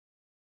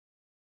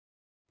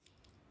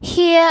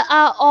Here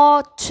are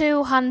all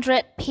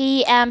 200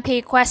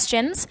 PMP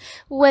questions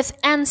with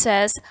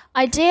answers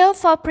ideal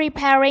for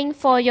preparing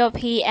for your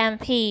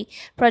PMP,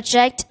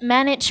 Project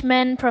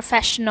Management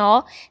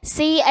Professional,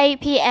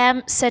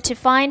 CAPM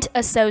Certified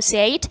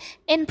Associate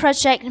in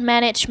Project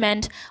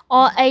Management,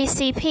 or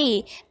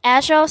ACP,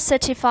 Agile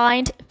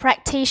Certified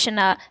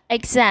Practitioner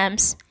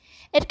exams.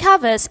 It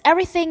covers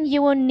everything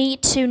you will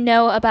need to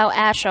know about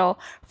Agile,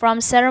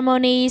 from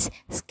ceremonies,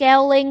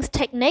 scaling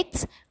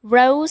techniques,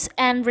 roles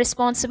and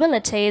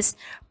responsibilities,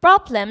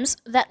 problems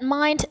that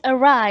might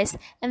arise,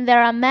 and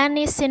there are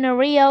many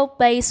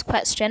scenario-based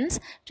questions,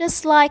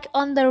 just like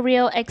on the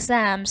real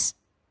exams.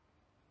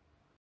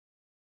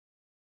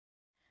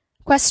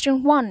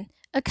 Question 1.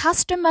 A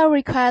customer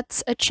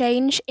requests a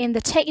change in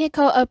the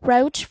technical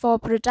approach for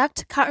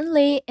product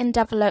currently in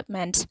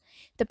development.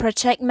 The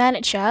project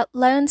manager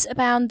learns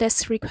about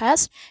this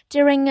request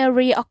during a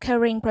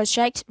recurring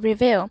project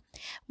review.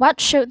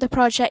 What should the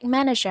project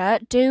manager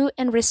do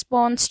in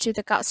response to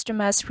the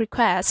customer's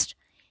request?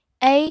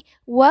 A.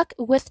 Work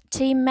with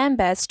team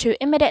members to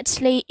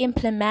immediately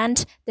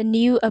implement the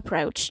new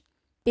approach.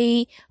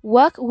 B.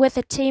 Work with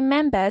the team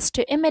members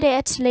to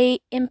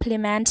immediately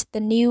implement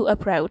the new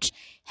approach.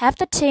 Have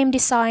the team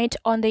decide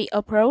on the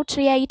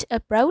appropriate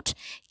approach,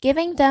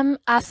 giving them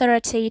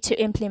authority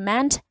to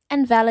implement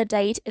and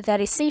validate their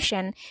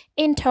decision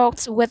in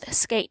talks with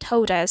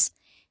stakeholders.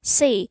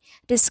 C.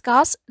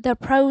 Discuss the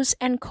pros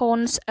and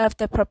cons of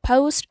the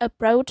proposed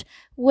approach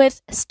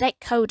with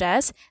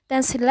stakeholders,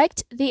 then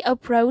select the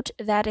approach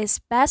that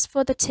is best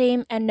for the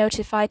team and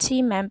notify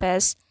team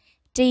members.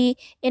 D.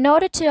 In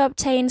order to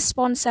obtain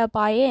sponsor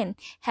buy-in,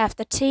 have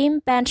the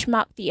team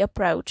benchmark the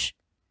approach.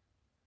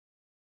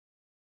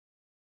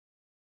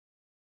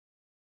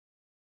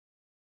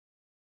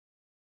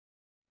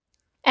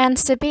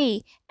 Answer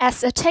B.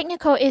 As a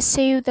technical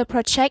issue, the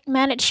project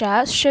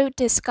manager should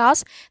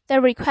discuss the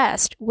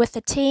request with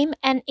the team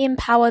and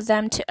empower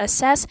them to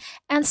assess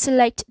and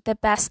select the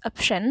best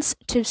options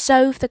to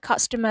solve the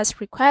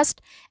customer's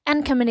request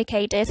and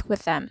communicate it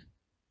with them.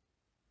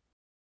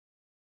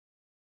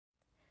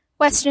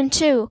 Question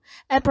 2.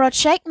 A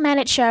project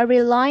manager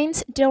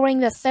realizes during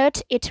the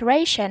third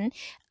iteration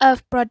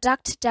of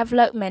product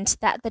development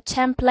that the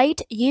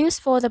template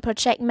used for the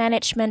project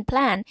management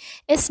plan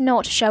is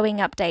not showing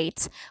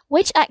updates.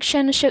 Which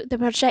action should the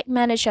project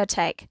manager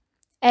take?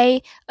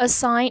 A.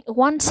 Assign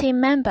one team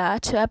member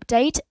to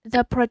update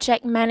the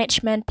project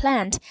management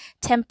plan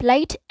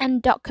template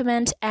and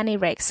document any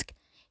risk.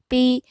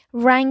 B.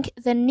 Rank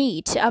the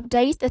need to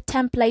update the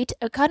template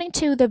according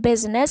to the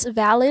business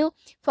value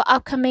for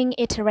upcoming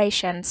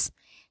iterations.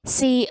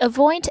 C.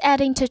 Avoid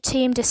adding to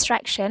team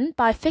distraction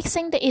by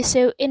fixing the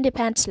issue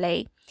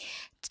independently.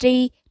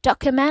 D.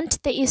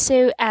 Document the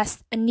issue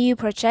as a new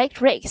project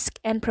risk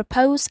and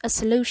propose a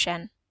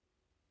solution.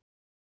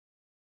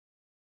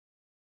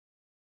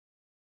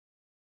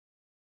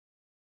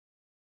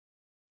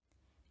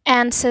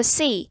 Answer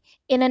C.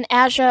 In an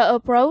Agile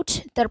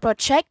approach, the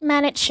project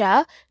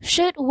manager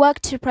should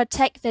work to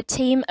protect the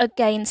team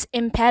against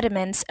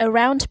impediments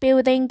around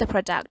building the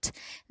product.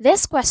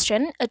 This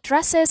question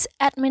addresses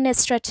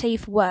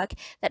administrative work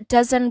that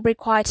doesn't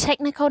require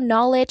technical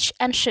knowledge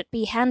and should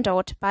be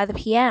handled by the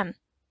PM.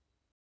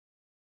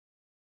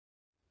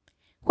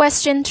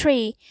 Question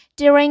 3.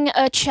 During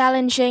a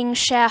challenging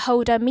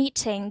shareholder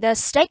meeting, the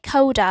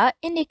stakeholder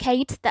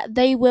indicates that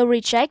they will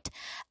reject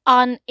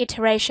an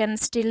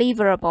iteration's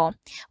deliverable.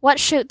 What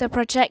should the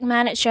project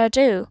manager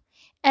do?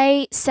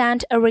 A.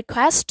 Send a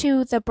request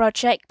to the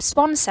project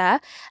sponsor,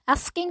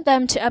 asking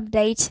them to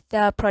update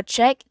the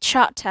project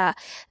charter,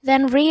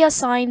 then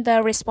reassign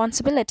the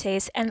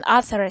responsibilities and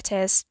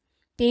authorities.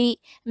 B.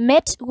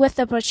 Meet with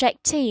the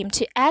project team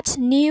to add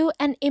new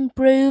and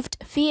improved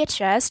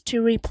features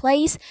to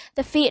replace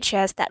the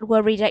features that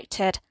were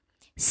rejected.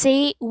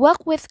 C.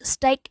 Work with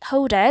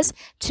stakeholders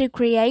to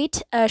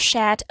create a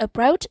shared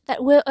approach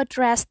that will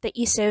address the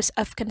issues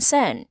of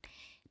concern.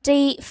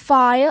 D.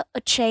 File a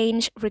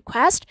change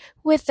request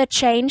with the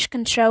Change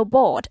Control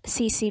Board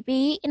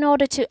 (CCB) in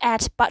order to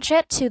add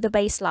budget to the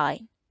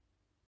baseline.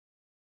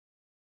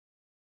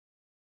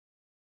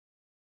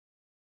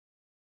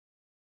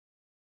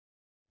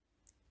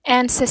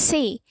 Answer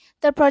C.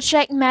 The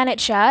project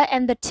manager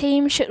and the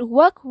team should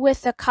work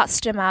with the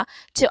customer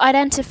to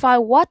identify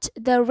what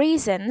the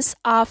reasons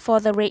are for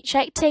the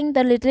rejecting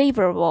the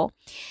deliverable.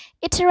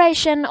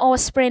 Iteration or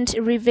sprint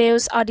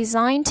reviews are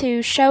designed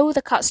to show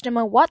the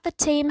customer what the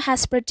team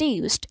has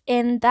produced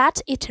in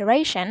that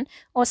iteration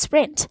or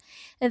sprint.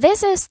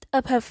 This is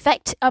a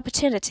perfect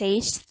opportunity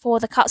for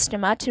the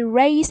customer to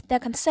raise their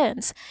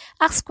concerns,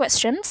 ask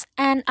questions,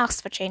 and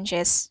ask for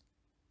changes.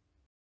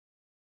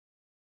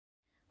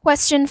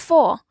 Question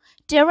 4.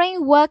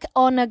 During work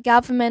on a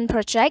government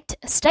project,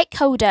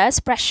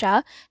 stakeholders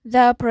pressure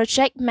the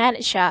project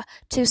manager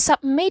to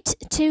submit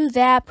to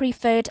their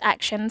preferred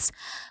actions.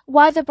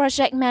 While the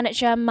project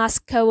manager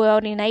must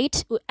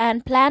coordinate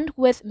and plan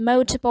with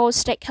multiple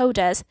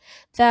stakeholders,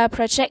 the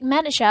project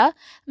manager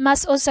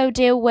must also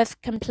deal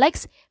with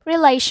complex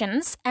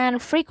relations,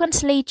 and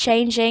frequently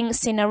changing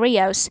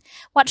scenarios.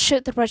 What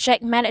should the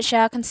project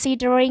manager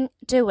considering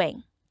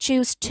doing?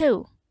 Choose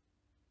 2.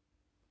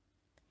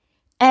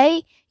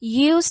 A.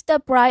 Use the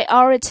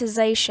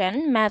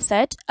prioritization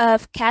method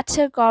of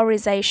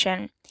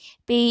categorization.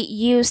 B.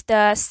 Use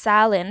the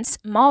silence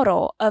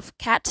model of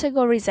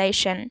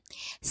categorization.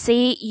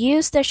 C.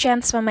 Use the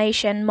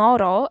transformation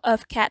model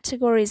of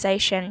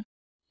categorization.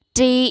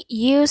 D.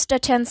 Use the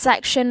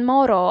transaction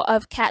model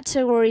of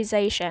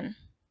categorization.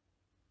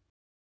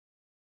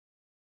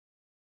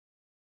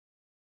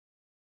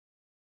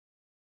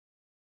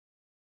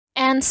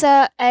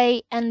 Answer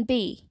A and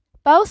B.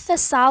 Both the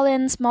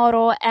silence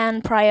model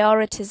and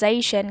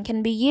prioritization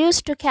can be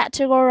used to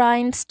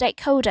categorize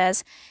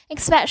stakeholders,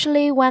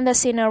 especially when the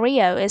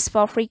scenario is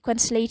for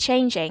frequently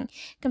changing,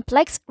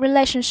 complex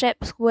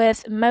relationships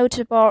with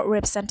multiple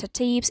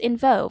representatives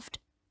involved.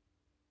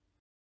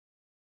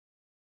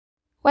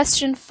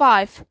 Question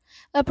 5.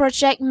 A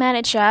project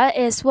manager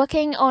is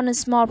working on a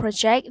small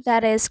project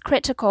that is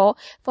critical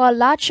for a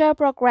larger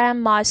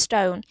program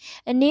milestone.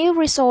 A new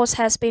resource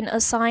has been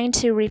assigned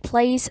to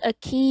replace a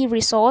key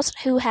resource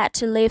who had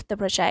to leave the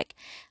project.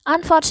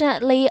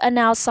 Unfortunately, an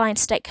outside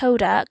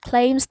stakeholder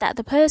claims that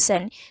the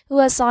person who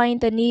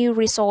assigned the new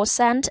resource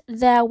sent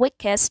their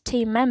weakest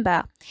team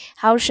member.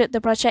 How should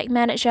the project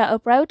manager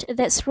approach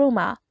this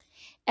rumor?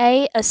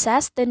 A.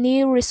 Assess the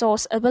new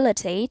resource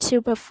ability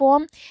to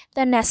perform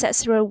the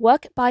necessary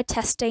work by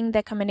testing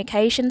the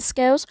communication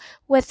skills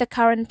with the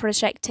current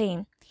project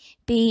team.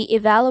 B.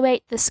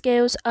 Evaluate the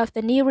skills of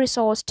the new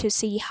resource to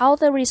see how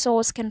the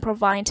resource can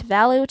provide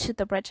value to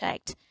the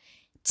project.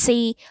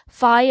 C.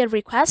 File a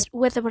request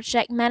with the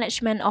Project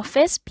Management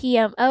Office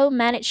PMO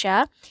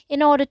manager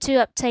in order to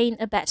obtain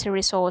a better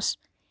resource.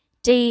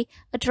 D.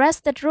 Address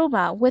the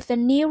rumor with the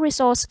new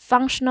resource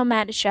functional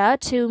manager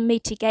to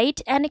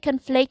mitigate any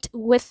conflict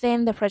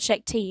within the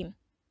project team.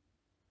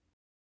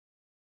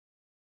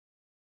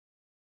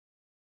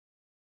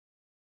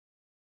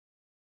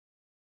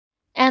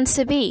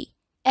 Answer B.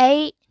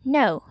 A.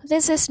 No,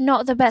 this is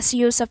not the best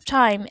use of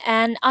time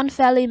and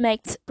unfairly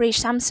makes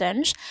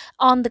presumptions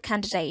on the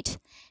candidate.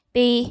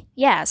 B.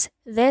 Yes,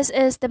 this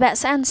is the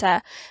best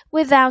answer.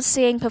 Without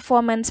seeing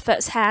performance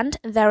firsthand,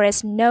 there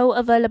is no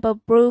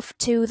available proof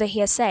to the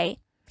hearsay.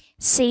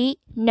 C.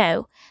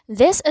 No,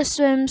 this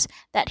assumes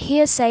that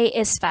hearsay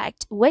is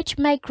fact, which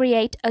may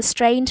create a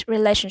strained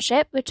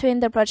relationship between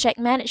the project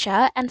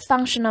manager and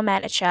functional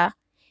manager.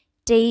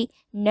 D.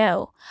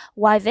 No,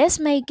 while this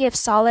may give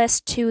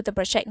solace to the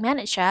project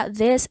manager,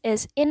 this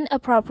is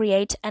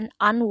inappropriate and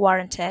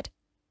unwarranted.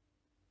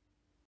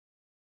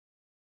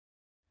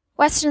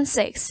 Question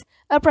 6.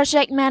 A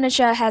project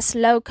manager has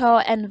local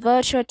and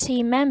virtual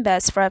team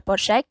members for a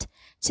project.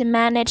 To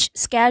manage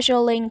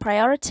scheduling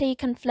priority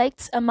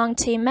conflicts among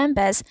team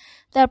members,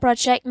 the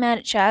project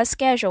manager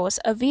schedules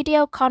a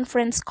video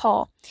conference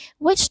call.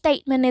 Which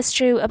statement is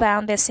true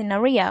about this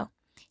scenario?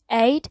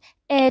 A.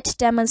 It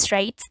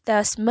demonstrates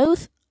the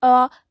smooth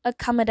or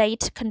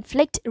accommodate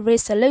conflict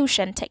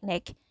resolution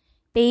technique.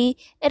 B.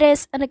 It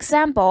is an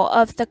example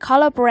of the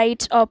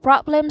collaborate or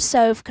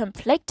problem-solve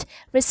conflict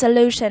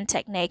resolution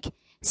technique.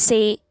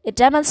 C. It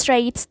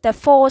demonstrates the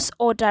force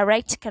or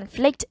direct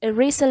conflict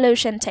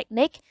resolution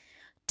technique.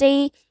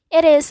 D.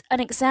 It is an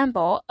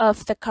example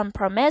of the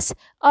compromise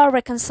or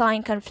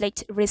reconcile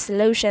conflict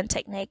resolution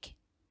technique.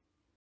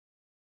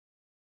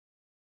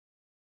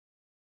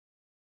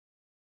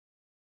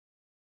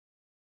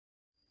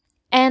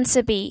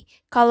 Answer B.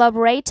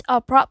 Collaborate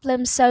or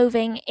problem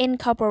solving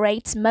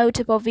incorporates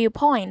multiple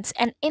viewpoints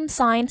and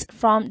insights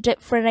from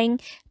differing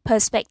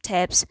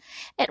perspectives.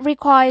 It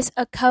requires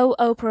a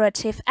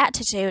cooperative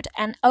attitude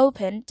and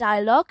open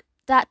dialogue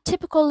that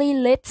typically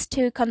leads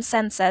to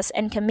consensus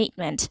and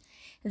commitment.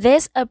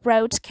 This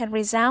approach can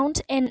result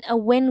in a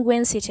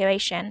win-win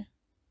situation.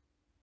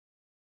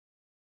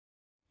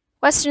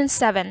 Question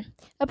 7.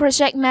 A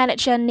project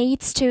manager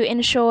needs to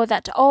ensure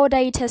that all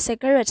data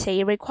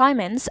security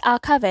requirements are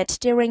covered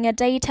during a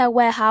data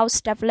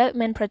warehouse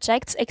development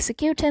project's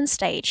execution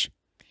stage.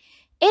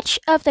 Each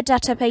of the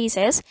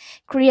databases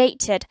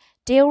created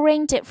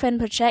during different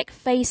project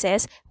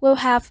phases will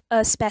have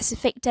a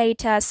specific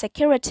data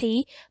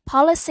security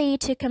policy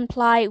to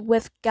comply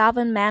with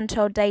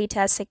governmental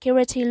data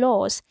security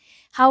laws.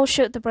 How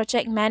should the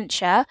project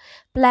manager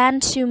plan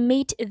to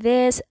meet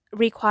these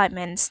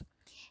requirements?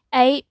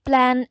 A.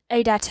 Plan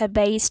a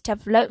database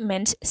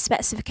development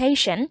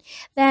specification,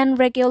 then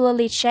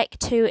regularly check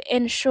to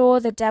ensure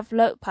the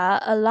developer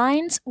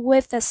aligns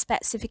with the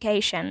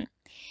specification.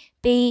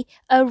 B.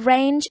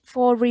 Arrange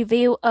for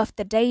review of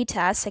the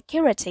data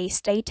security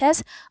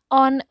status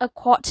on a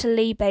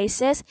quarterly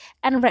basis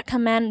and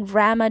recommend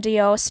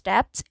remedial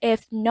steps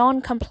if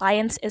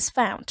non-compliance is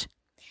found.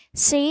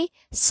 C.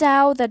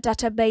 Allow the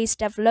database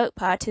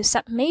developer to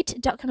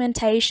submit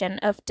documentation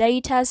of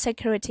data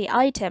security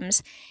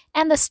items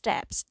and the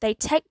steps they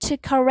take to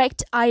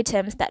correct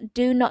items that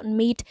do not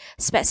meet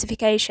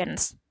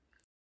specifications.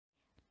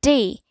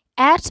 D.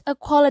 Add a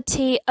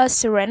quality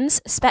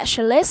assurance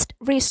specialist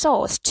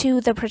resource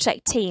to the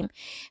project team,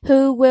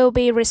 who will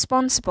be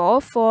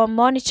responsible for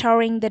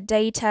monitoring the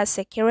data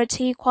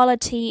security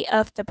quality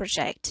of the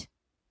project.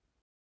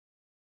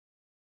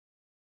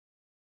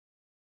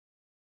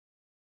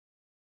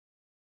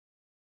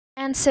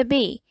 Answer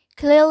B.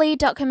 Clearly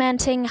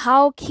documenting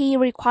how key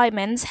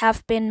requirements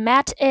have been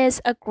met is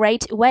a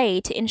great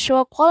way to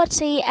ensure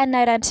quality and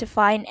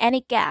identifying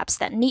any gaps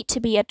that need to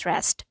be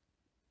addressed.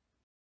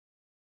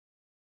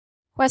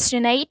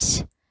 Question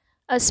 8.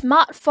 A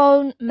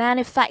smartphone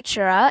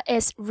manufacturer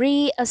is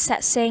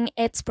reassessing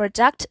its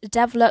product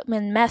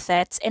development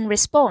methods in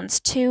response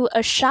to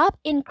a sharp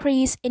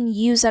increase in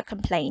user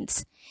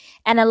complaints.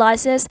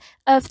 Analysis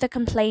of the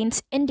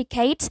complaints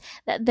indicates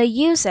that the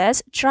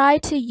users try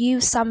to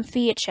use some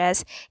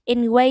features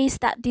in ways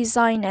that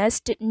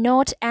designers did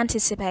not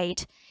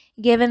anticipate.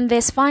 Given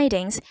these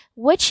findings,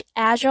 which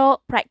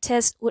Agile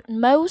practice would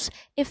most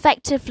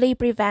effectively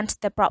prevent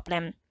the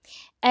problem?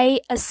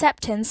 A.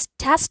 Acceptance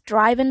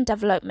test-driven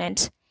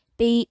development.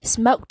 B.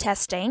 Smoke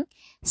testing.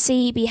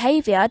 C.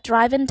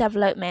 Behavior-driven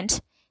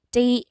development.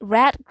 D.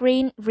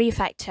 Red-green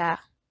refactor.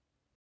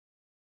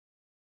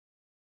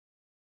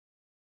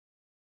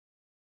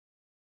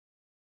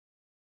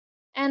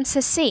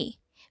 Answer C.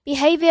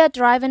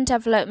 Behavior-driven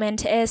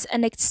development is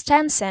an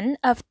extension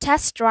of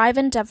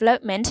test-driven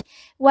development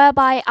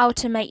whereby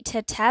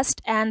automated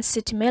tests and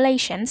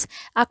simulations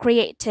are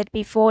created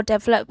before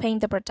developing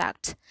the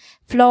product.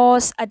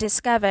 Flaws are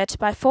discovered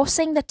by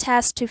forcing the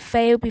test to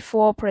fail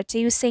before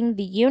producing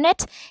the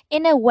unit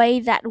in a way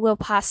that will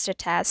pass the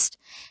test.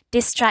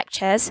 These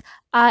structures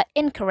are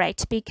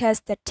incorrect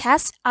because the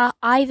tests are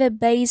either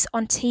based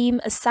on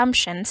team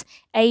assumptions,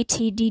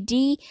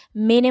 ATDD,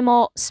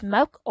 minimal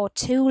smoke, or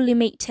too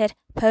limited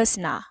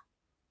personnel.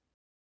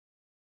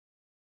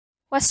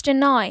 Question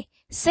 9.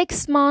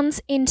 6 months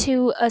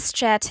into a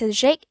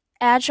strategic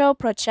Agile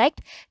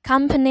project,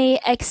 company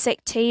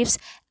executives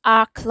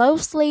are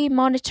closely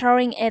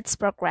monitoring its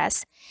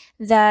progress.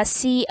 The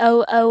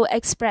COO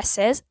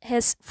expresses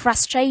his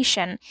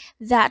frustration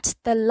that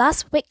the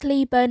last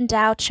weekly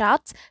burn-down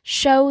charts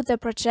show the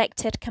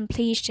projected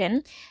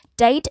completion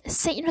date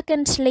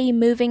significantly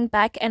moving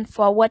back and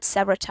forward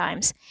several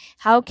times.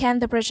 How can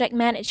the project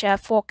manager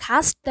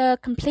forecast the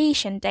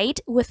completion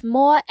date with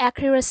more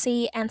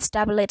accuracy and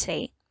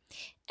stability?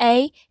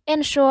 A.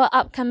 Ensure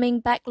upcoming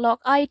backlog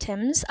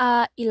items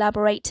are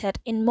elaborated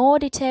in more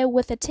detail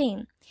with the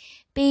team.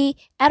 B.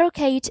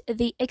 Educate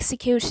the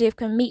executive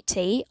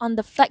committee on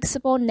the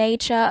flexible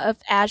nature of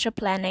Agile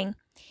planning.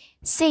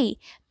 C.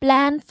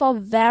 Plan for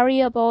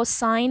variable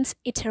size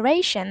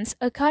iterations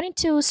according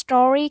to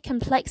story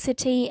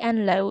complexity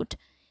and load.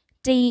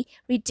 D.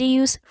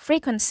 Reduce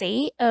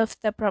frequency of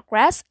the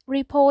progress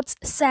reports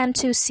sent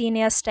to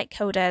senior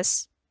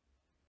stakeholders.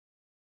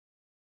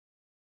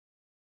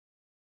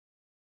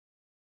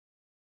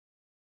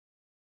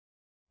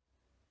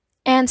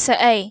 Answer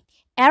A.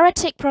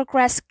 Erratic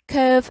progress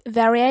curve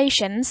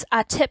variations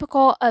are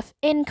typical of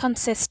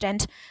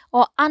inconsistent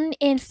or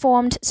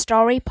uninformed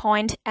story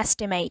point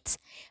estimates.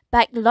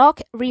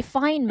 Backlog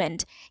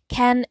refinement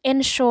can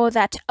ensure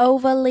that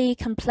overly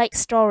complex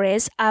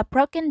stories are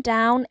broken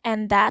down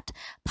and that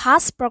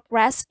past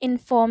progress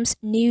informs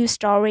new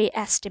story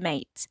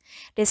estimates.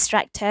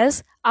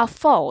 Distractors are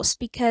false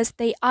because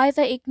they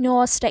either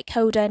ignore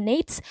stakeholder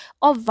needs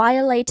or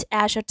violate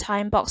Agile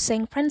time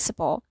boxing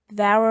principle,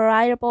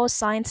 variable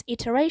size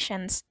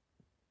iterations.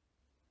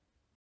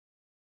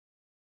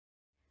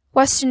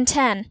 Question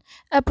 10.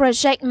 A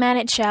project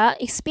manager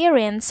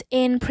experienced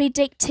in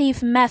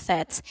predictive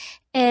methods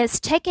is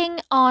taking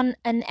on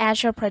an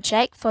Agile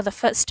project for the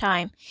first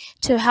time.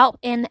 To help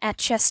in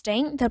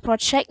adjusting, the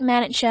project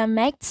manager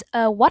makes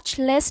a watch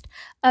list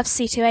of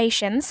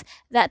situations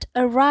that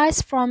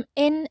arise from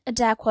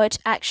inadequate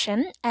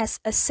action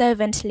as a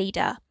servant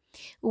leader.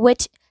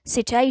 Which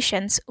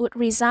situations would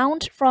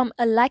result from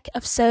a lack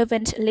of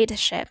servant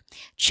leadership?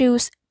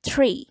 Choose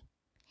 3.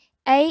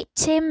 A.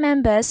 Team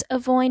members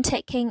avoid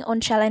taking on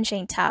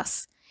challenging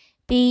tasks.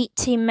 B.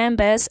 Team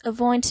members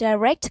avoid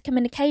direct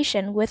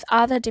communication with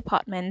other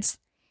departments.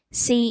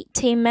 C.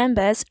 Team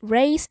members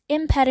raise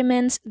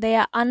impediments they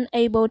are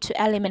unable to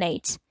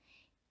eliminate.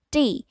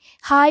 D.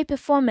 High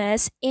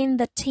performers in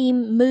the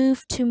team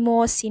move to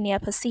more senior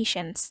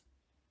positions.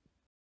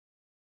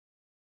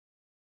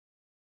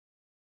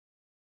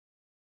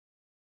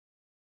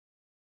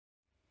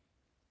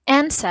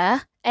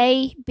 Answer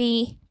A,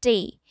 B,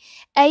 D.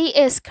 A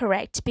is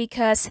correct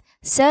because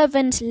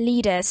servant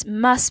leaders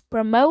must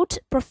promote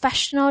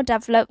professional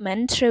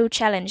development through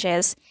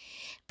challenges.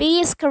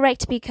 B is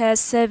correct because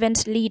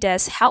servant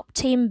leaders help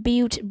team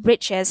build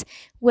bridges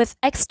with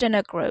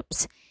external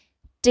groups.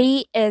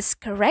 D is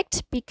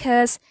correct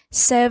because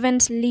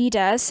servant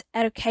leaders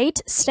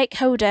educate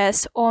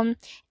stakeholders on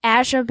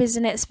Agile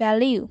business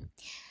value.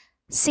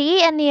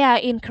 C and E are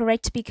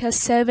incorrect because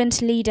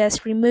servant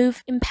leaders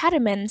remove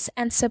impediments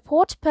and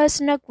support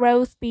personal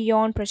growth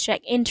beyond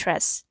project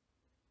interests.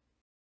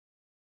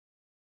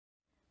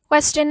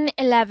 Question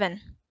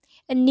 11.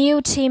 A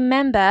new team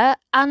member,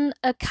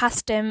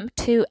 unaccustomed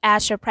to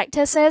Agile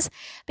practices,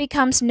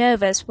 becomes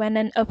nervous when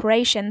an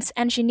operations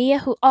engineer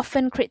who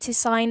often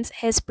criticizes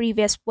his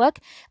previous work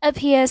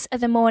appears at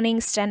the morning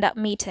stand-up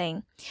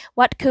meeting.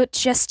 What could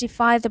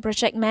justify the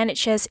project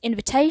manager's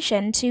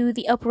invitation to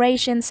the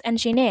operations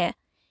engineer?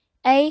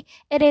 A.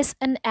 It is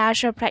an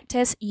Agile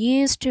practice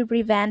used to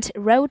prevent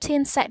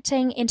routine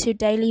setting into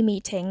daily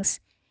meetings.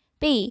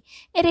 B.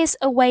 It is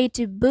a way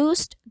to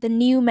boost the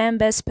new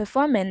member's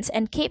performance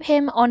and keep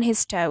him on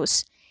his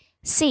toes.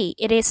 C.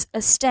 It is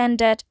a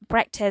standard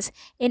practice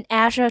in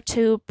Agile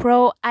to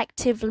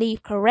proactively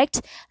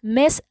correct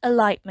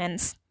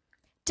misalignments.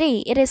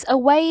 D. It is a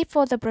way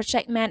for the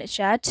project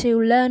manager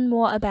to learn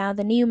more about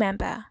the new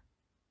member.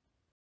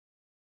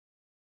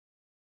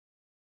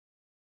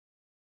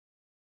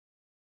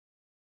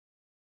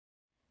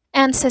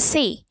 Answer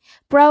C.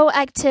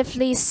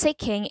 Proactively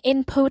seeking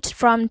input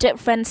from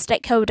different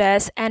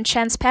stakeholders and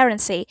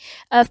transparency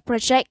of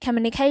project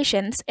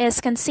communications is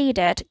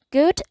considered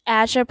good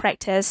Agile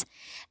practice.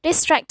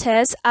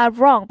 Distractors are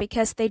wrong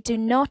because they do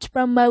not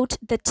promote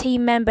the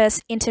team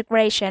members'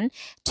 integration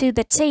to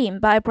the team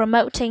by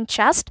promoting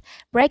trust,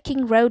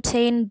 breaking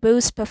routine,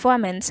 boost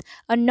performance,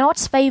 or not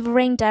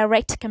favoring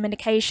direct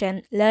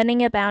communication,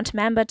 learning about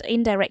members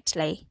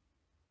indirectly.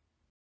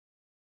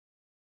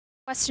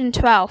 Question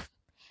 12.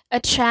 A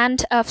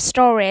trend of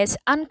stories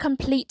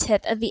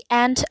uncompleted at the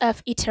end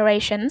of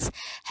iterations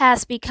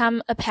has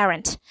become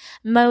apparent.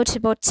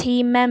 Multiple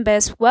team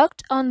members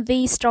worked on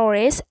these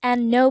stories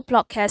and no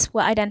blockers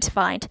were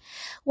identified.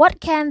 What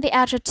can the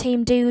Agile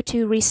team do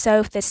to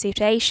resolve the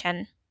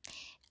situation?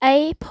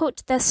 A.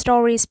 Put the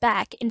stories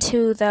back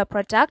into the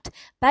product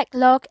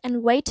backlog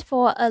and wait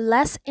for a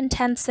less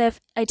intensive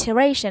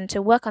iteration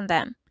to work on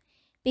them.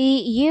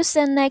 B. Use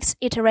the next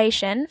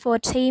iteration for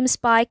team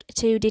spike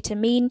to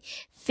determine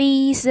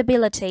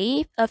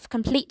feasibility of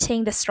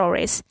completing the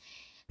stories.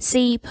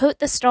 C. Put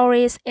the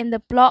stories in the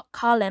block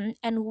column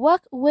and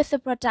work with the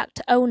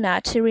product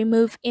owner to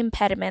remove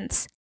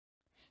impediments.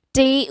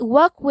 D.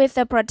 Work with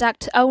the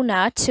product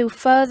owner to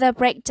further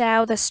break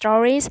down the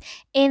stories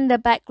in the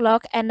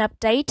backlog and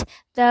update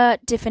the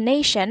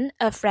definition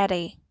of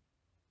ready.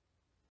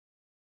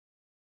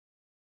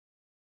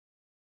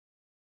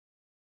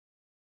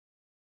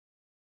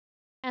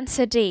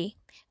 Answer D.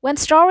 When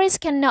stories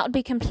cannot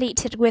be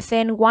completed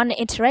within one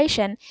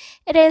iteration,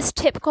 it is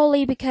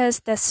typically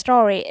because the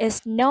story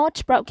is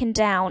not broken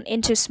down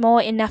into small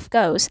enough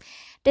goals.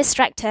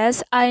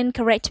 Distractors are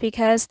incorrect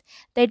because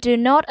they do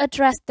not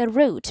address the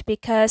root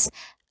because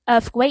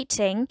of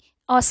waiting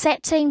or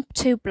setting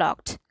too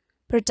blocked.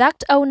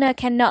 Product owner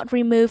cannot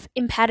remove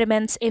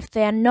impediments if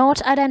they are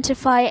not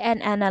identified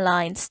and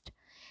analyzed.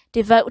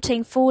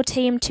 Devoting full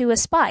team to a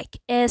spike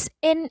is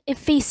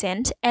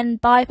inefficient and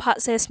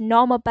bypasses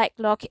normal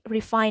backlog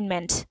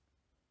refinement.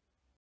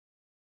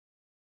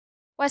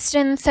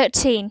 Question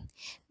 13.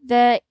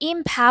 The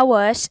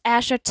empowered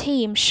Agile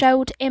team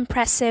showed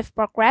impressive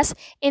progress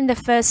in the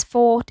first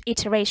 4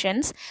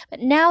 iterations, but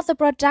now the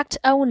product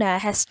owner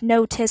has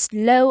noticed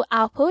low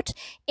output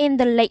in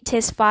the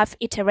latest 5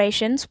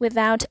 iterations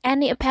without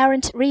any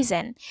apparent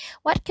reason.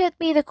 What could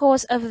be the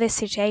cause of this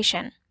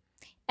situation?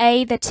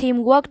 A. The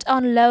team worked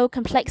on low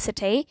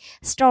complexity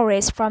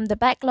stories from the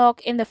backlog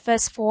in the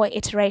first 4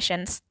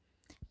 iterations.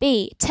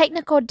 B.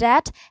 Technical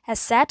debt has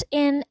set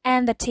in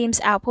and the team's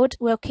output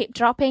will keep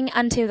dropping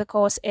until the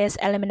cause is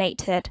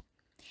eliminated.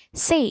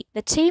 C.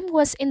 The team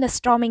was in the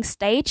storming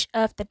stage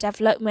of the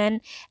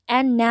development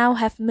and now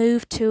have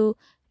moved to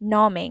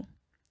norming.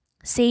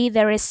 C.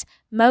 There is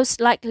most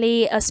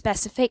likely a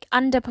specific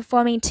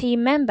underperforming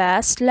team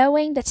member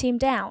slowing the team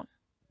down.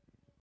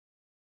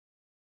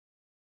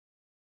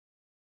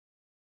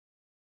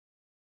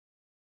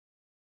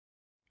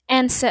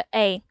 Answer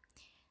A.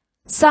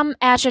 Some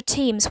Agile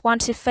teams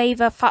want to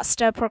favor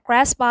faster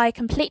progress by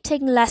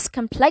completing less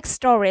complex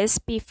stories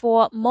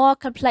before more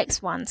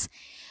complex ones.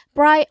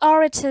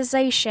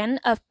 Prioritization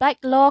of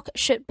backlog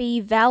should be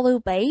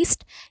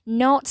value-based,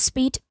 not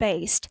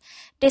speed-based.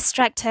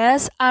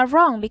 Distractors are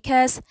wrong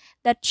because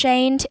the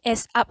change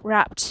is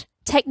abrupt.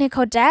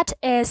 Technical debt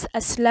is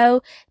a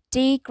slow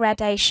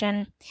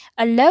degradation.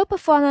 A low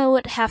performer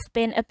would have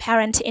been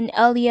apparent in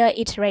earlier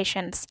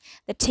iterations.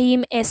 The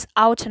team is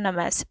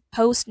autonomous,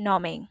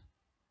 post-norming.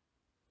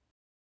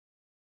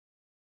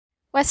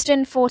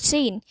 Question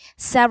 14.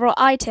 Several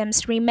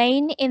items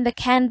remain in the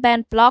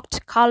Kanban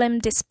blocked column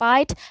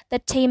despite the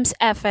team's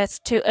efforts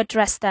to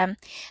address them.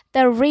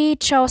 The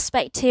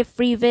retrospective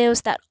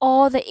reveals that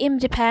all the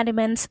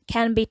impediments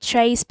can be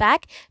traced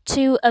back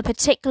to a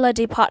particular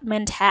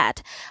department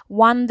head,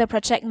 one the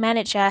project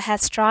manager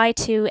has tried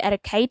to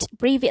educate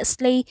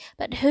previously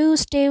but who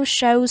still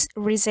shows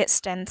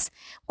resistance.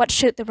 What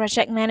should the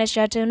project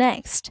manager do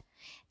next?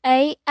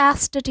 A.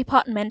 Ask the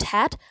department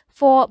head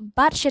for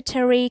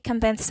budgetary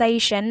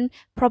compensation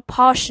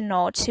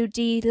proportional to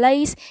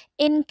delays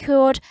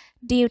incurred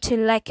due to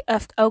lack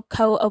of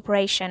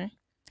cooperation.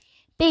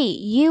 B.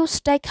 Use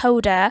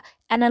stakeholder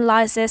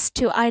analysis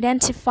to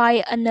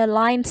identify an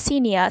aligned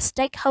senior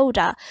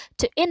stakeholder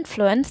to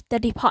influence the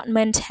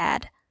department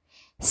head.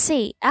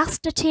 C.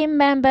 Ask the team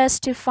members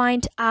to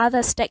find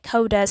other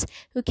stakeholders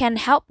who can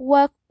help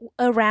work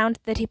around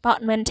the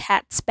department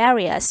head's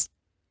barriers.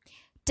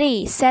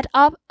 D. Set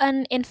up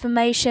an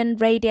information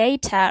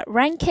radiator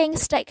ranking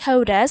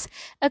stakeholders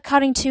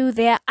according to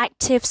their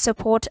active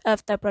support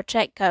of the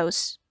project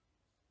goals.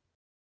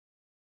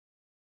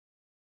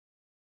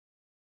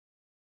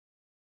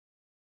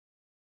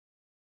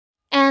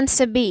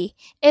 Answer B.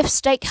 If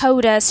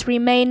stakeholders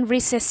remain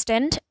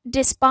resistant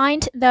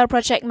despite the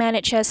project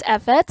manager's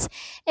efforts,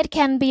 it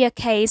can be a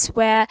case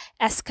where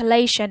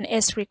escalation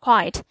is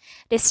required.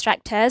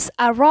 Distractors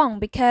are wrong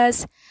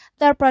because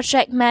the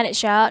project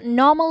manager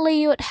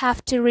normally would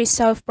have to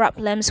resolve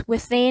problems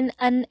within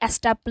an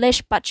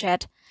established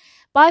budget.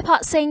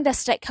 Bypassing the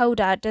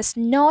stakeholder does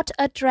not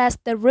address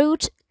the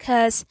root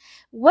cause,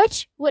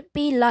 which would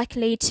be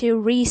likely to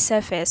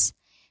resurface.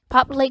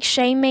 Public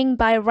shaming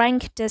by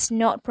rank does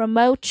not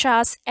promote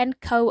trust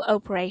and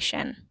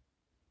cooperation.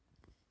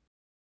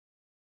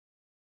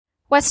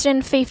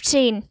 Question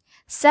 15.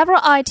 Several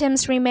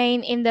items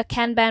remain in the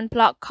Kanban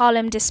block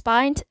column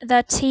despite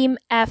the team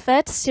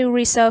efforts to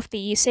resolve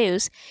the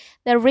issues.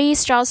 The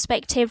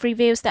retrospective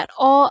reveals that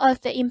all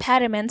of the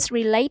impediments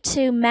relate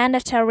to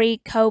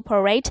mandatory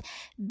corporate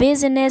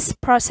business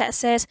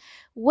processes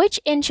which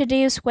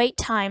introduce wait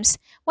times.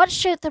 What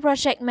should the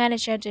project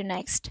manager do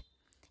next?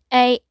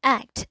 A.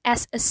 Act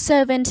as a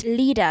servant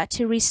leader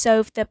to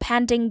resolve the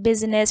pending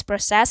business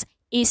process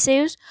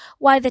issues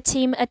while the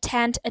team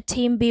attend a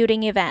team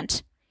building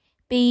event.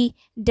 B.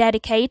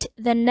 Dedicate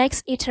the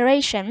next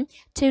iteration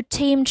to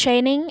team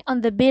training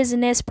on the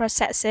business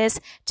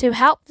processes to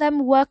help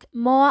them work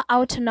more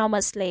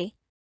autonomously.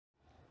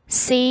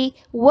 C.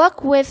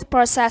 Work with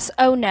process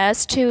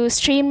owners to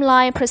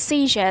streamline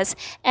procedures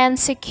and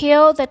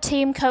secure the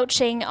team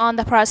coaching on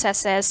the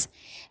processes.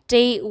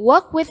 D.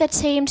 Work with the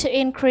team to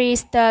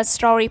increase the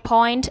story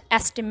point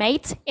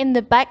estimates in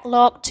the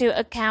backlog to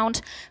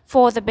account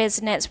for the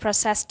business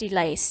process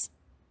delays.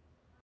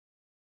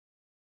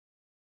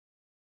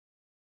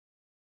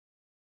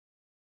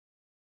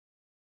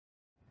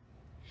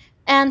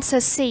 Answer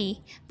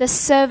C. The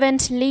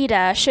servant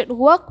leader should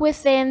work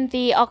within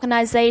the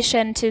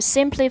organization to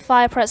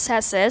simplify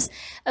processes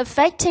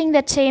affecting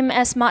the team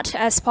as much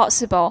as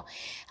possible.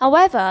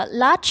 However,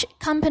 large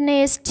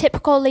companies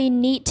typically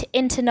need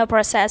internal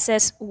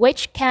processes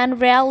which can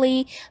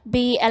rarely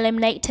be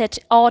eliminated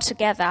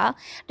altogether.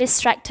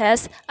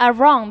 Distractors are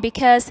wrong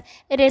because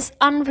it is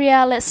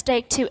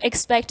unrealistic to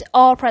expect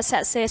all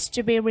processes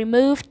to be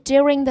removed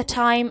during the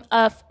time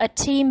of a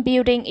team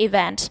building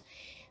event.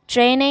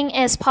 Training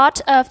is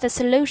part of the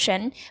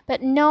solution,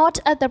 but not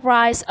at the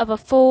price of a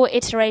full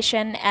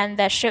iteration, and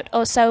there should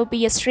also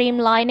be a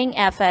streamlining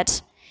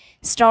effort.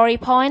 Story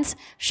points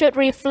should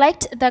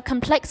reflect the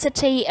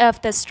complexity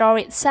of the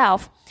story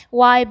itself,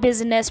 while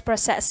business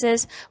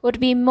processes would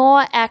be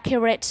more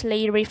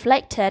accurately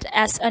reflected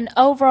as an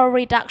overall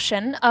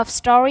reduction of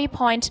story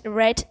point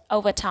rate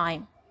over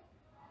time.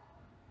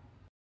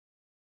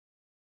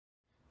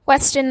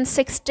 Question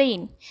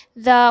 16.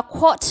 The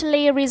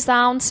quarterly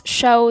results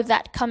show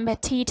that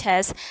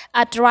competitors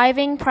are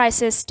driving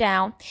prices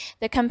down.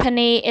 The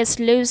company is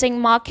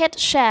losing market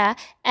share,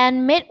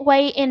 and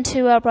midway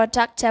into a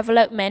product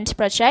development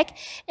project,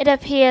 it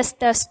appears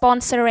the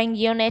sponsoring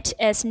unit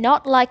is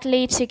not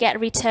likely to get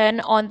return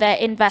on their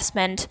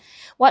investment.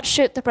 What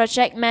should the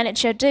project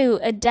manager do?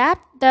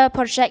 Adapt the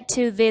project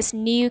to these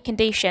new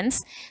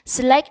conditions.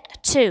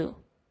 Select 2.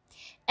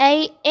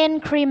 A.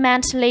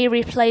 Incrementally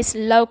replace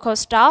local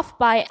staff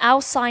by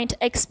outside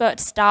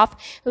expert staff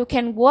who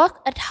can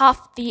work at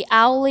half the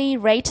hourly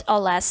rate or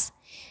less.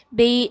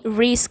 B.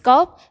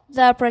 Rescope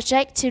the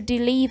project to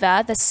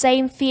deliver the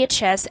same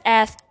features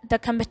as the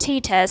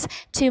competitors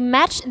to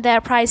match their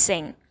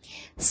pricing.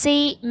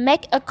 C.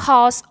 Make a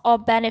cost or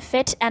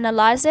benefit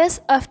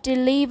analysis of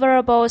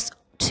deliverables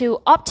to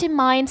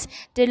optimize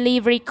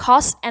delivery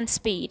cost and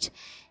speed.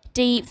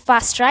 D.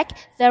 Fast-track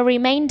the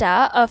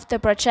remainder of the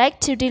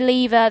project to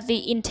deliver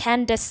the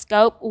intended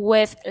scope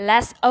with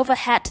less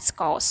overhead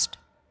cost.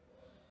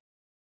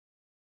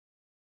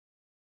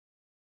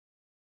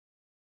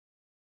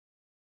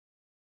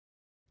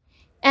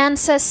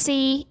 Answer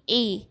C.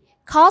 E.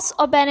 Cost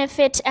or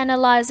benefit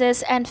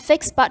analysis and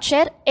fixed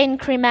budget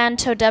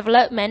incremental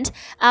development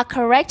are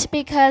correct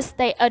because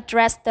they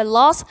address the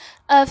loss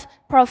of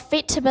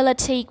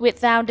profitability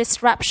without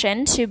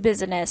disruption to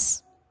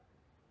business.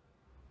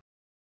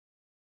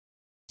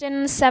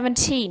 Question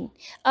 17.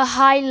 A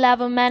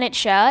high-level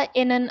manager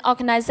in an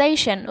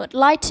organization would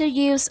like to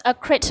use a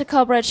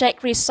critical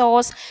project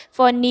resource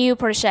for a new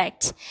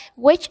project.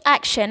 Which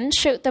action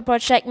should the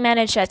project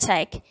manager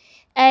take?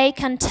 A.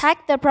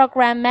 Contact the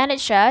program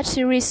manager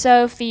to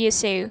resolve the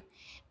issue.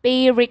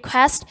 B.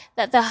 Request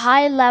that the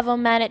high-level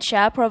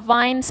manager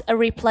provides a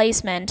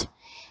replacement.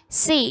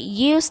 C.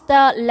 Use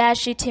the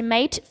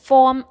legitimate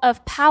form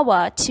of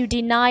power to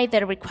deny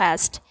the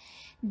request.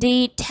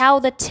 D. Tell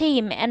the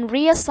team and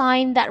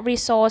reassign that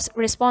resource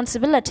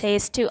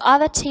responsibilities to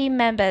other team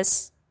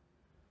members.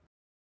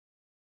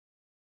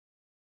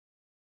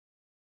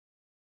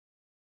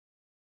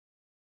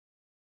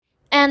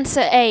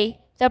 Answer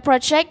A. The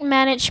project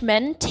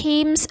management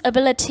team's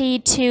ability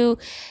to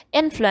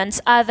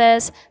influence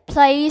others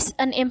plays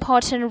an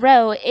important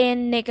role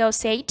in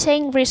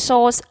negotiating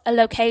resource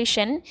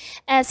allocation,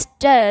 as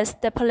does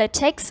the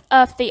politics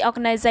of the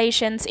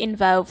organizations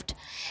involved.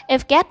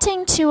 If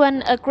getting to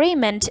an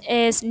agreement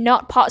is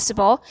not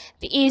possible,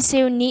 the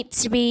issue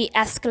needs to be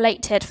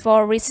escalated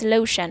for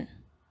resolution.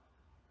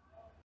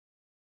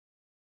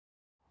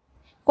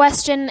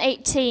 Question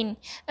 18.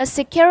 A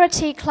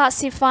security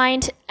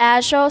classified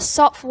Agile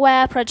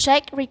software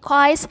project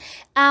requires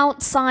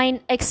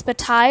outside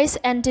expertise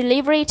and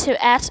delivery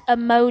to add a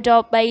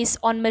model based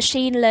on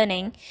machine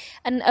learning.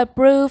 An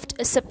approved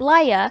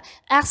supplier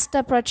asks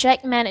the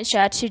project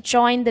manager to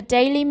join the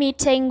daily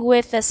meeting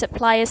with the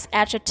supplier's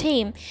Agile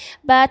team,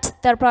 but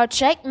the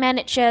project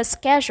manager's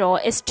schedule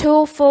is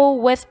too full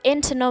with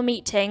internal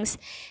meetings.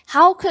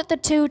 How could the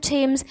two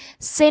teams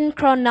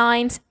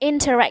synchronize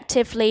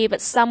interactively but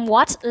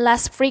somewhat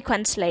less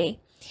frequently?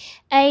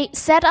 A.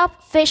 Set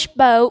up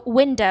fishbowl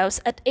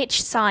windows at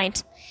each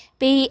side.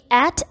 B.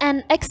 Add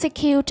and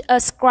execute a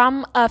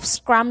scrum of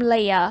Scrum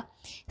layer.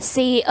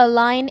 C.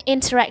 Align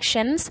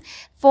interactions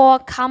for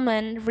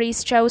common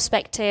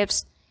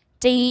retrospectives.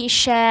 D.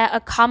 Share a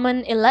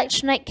common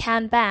electronic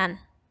Kanban.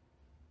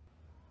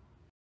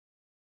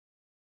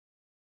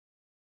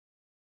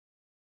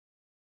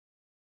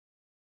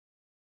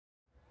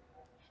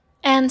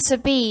 Answer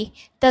B.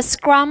 The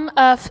Scrum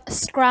of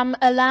Scrum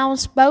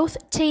allows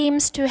both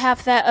teams to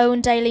have their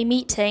own daily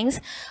meetings,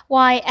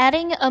 while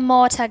adding a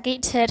more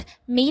targeted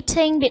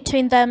meeting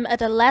between them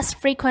at a less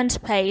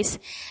frequent pace.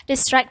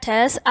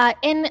 Distractors are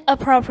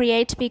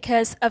inappropriate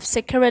because of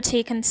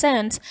security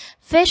concerns.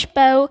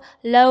 Fishbowl,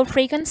 low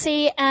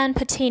frequency and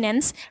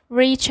pertinence,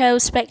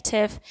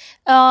 retrospective,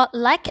 or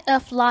lack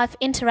of live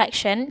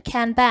interaction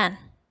can ban.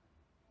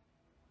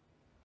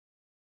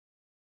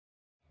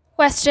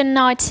 Question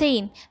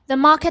 19. The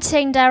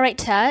marketing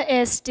director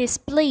is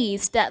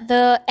displeased that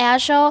the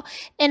Agile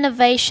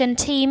innovation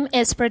team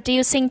is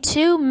producing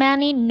too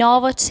many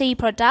novelty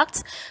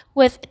products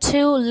with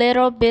too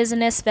little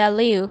business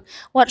value.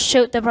 What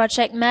should the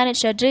project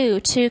manager do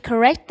to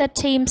correct the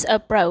team's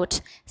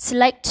approach?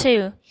 Select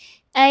 2.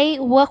 A.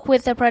 Work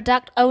with the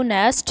product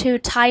owners to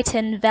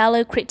tighten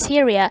value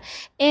criteria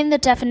in the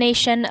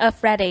definition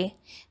of ready.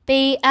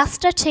 B.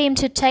 Ask the team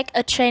to take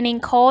a training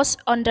course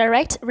on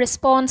direct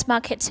response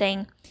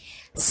marketing.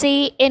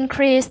 C.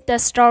 Increase the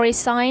story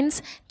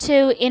signs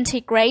to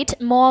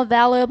integrate more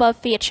valuable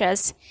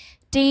features.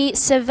 D.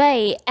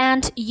 Survey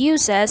end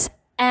users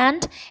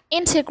and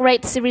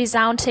integrate the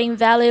resulting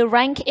value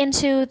rank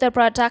into the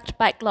product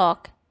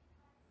backlog.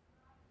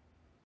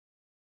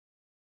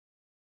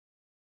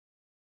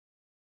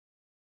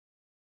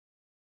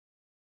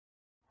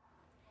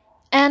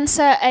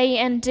 Answer A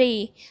and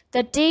D.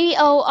 The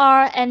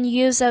DOR and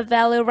user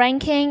value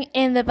ranking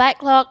in the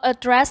backlog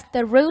address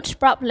the root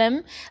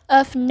problem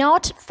of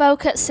not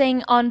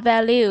focusing on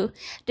value.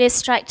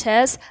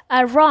 Distractors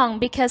are wrong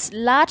because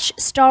large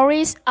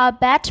stories are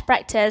bad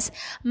practice.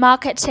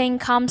 Marketing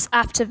comes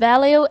after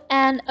value,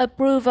 and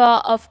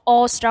approval of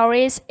all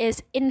stories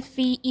is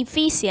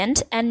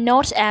inefficient and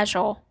not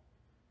agile.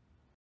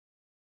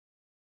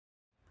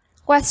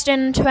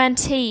 Question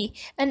 20.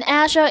 An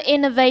Agile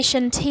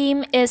innovation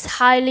team is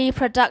highly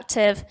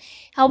productive.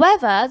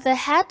 However, the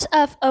head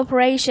of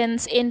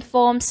operations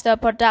informs the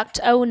product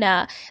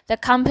owner the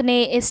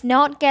company is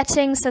not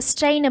getting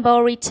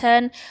sustainable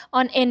return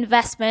on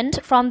investment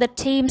from the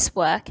team's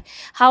work.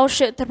 How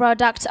should the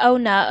product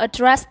owner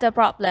address the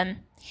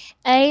problem?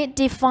 A.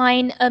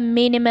 Define a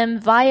minimum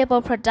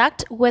viable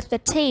product with the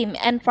team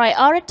and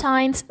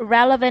prioritize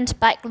relevant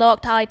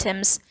backlogged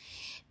items.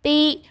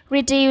 B.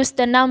 Reduce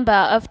the number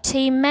of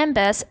team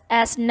members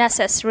as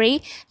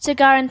necessary to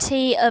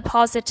guarantee a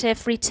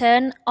positive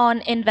return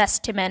on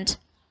investment.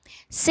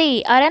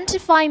 C.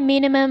 Identify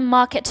minimum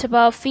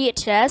marketable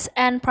features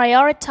and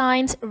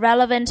prioritize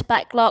relevant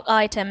backlog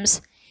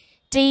items.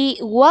 D.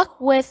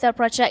 Work with the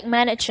project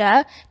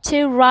manager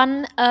to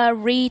run a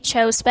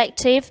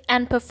retrospective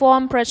and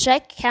perform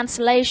project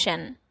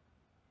cancellation.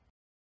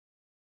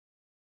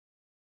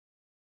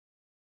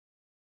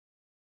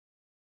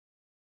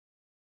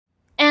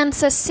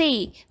 Answer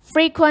C.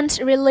 Frequent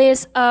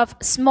release of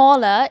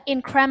smaller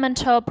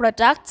incremental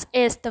products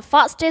is the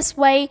fastest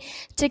way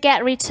to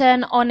get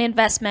return on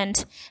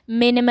investment.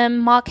 Minimum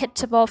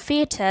marketable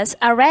features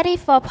are ready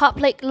for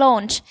public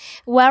launch,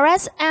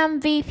 whereas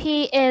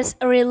MVP is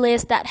a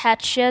release that has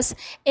just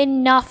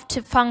enough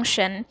to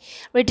function.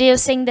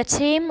 Reducing the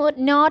team would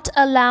not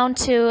allow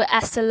to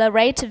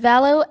accelerate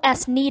value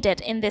as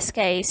needed in this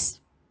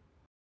case.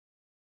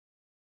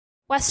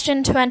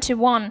 Question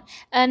 21.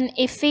 An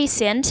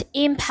efficient,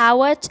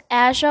 empowered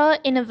Agile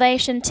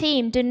innovation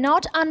team do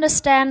not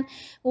understand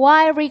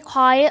while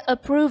required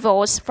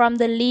approvals from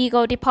the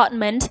legal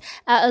department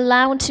are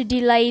allowed to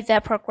delay their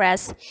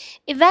progress.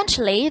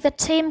 Eventually, the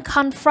team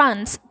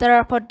confronts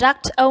the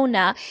product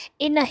owner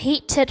in a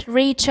heated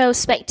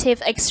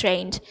retrospective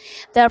exchange.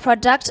 The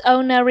product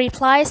owner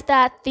replies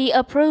that the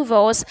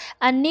approvals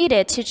are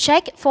needed to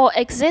check for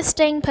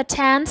existing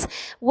patents,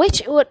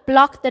 which would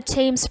block the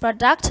team's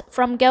product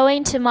from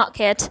going to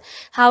market.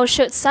 How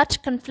should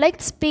such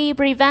conflicts be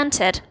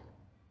prevented?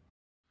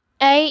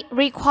 A.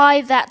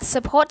 Require that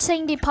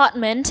supporting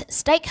department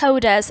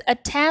stakeholders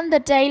attend the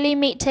daily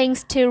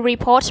meetings to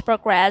report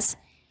progress.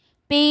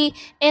 B.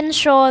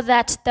 Ensure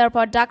that the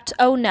product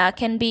owner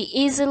can be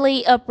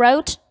easily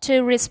approached to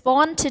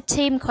respond to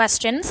team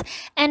questions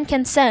and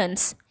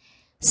concerns.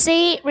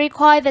 C.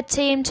 Require the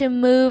team to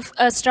move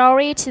a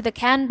story to the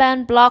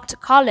Kanban blocked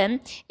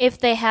column if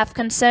they have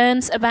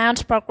concerns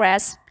about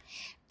progress.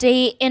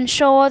 D.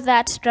 Ensure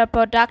that the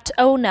product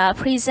owner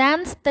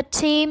presents the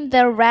team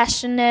the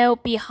rationale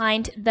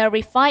behind the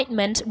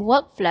refinement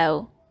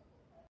workflow.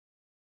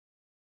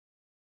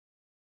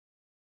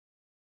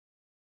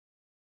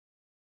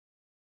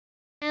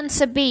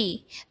 Answer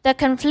B. The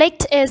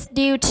conflict is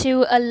due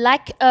to a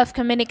lack of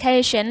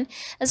communication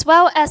as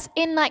well as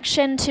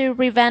inaction to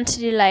prevent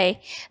delay.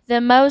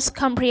 The most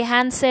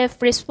comprehensive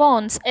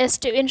response is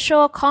to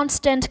ensure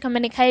constant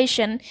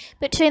communication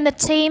between the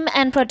team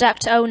and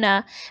product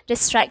owner.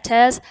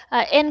 Distractors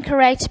are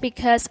incorrect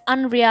because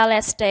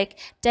unrealistic.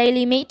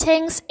 Daily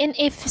meetings,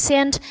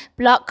 inefficient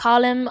block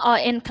column, or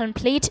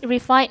incomplete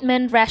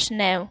refinement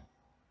rationale.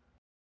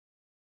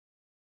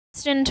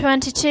 Question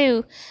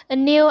 22. A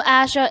new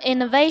Agile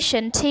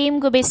innovation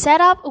team could be set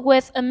up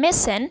with a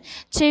mission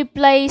to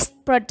place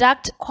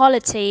product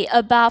quality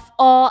above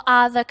all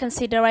other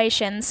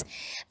considerations.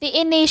 The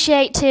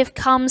initiative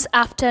comes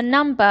after a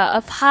number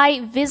of high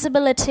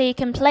visibility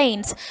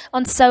complaints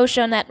on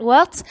social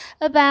networks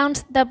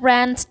about the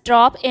brand's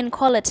drop in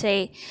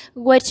quality.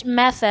 Which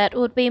method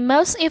would be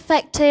most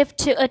effective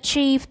to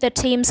achieve the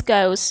team's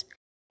goals?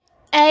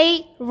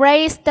 A.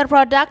 Raise the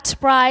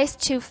product price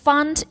to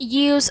fund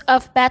use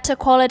of better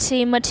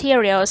quality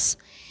materials.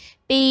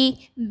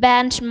 B.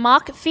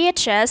 Benchmark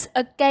features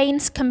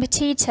against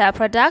competitor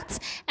products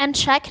and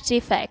check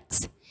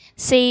defects.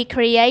 C.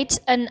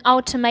 Create an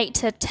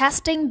automated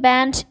testing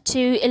bench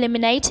to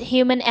eliminate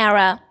human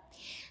error.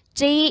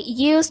 D.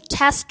 Use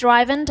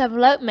test-driven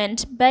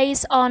development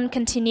based on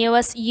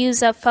continuous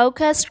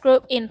user-focused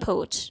group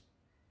input.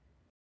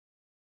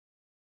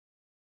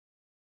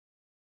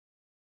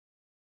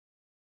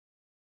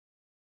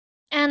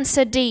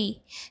 Answer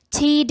D.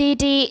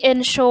 TDD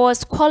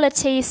ensures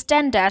quality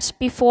standard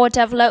before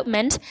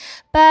development,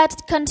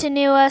 but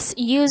continuous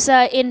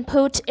user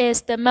input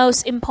is the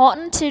most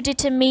important to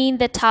determine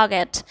the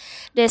target.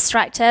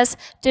 Distractors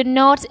do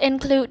not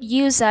include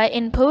user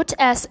input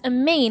as a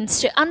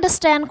means to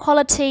understand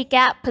quality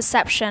gap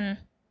perception.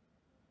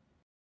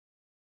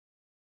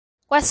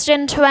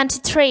 Question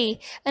 23.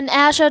 An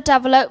Agile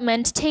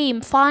development team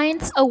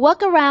finds a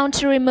workaround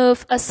to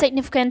remove a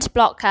significant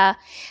blocker.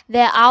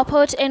 Their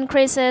output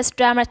increases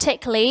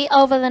dramatically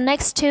over the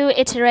next 2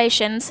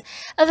 iterations.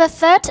 At the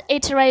 3rd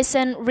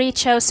iteration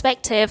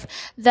retrospective,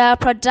 the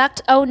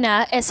product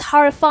owner is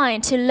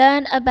horrified to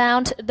learn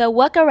about the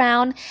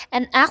workaround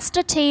and asks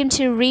the team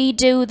to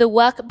redo the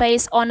work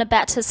based on a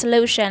better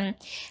solution.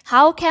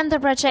 How can the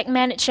project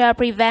manager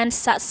prevent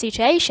such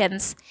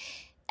situations?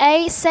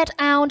 A. Set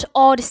out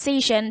all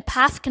decision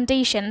path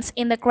conditions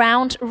in the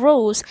ground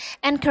rules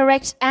and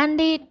correct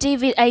any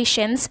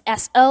deviations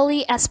as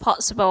early as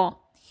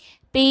possible.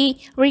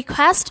 B.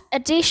 Request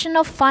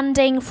additional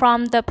funding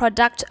from the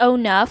product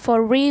owner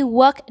for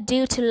rework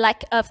due to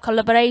lack of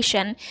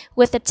collaboration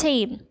with the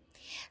team.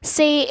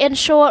 C.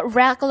 Ensure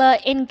regular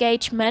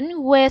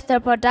engagement with the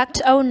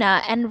product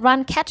owner and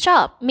run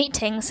catch-up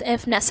meetings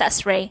if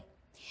necessary.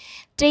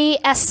 D.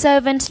 As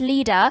servant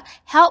leader,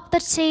 help the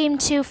team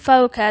to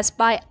focus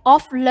by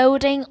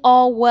offloading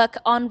all work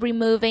on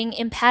removing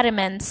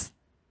impediments.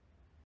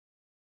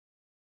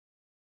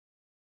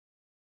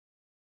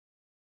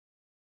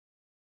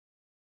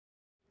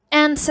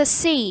 Answer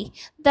C.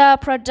 The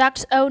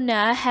product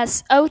owner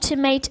has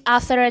ultimate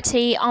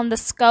authority on the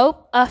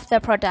scope of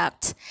the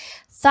product.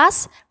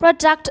 Thus,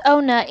 product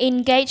owner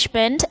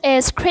engagement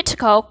is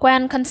critical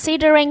when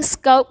considering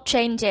scope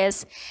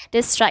changes.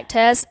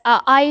 Distractors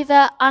are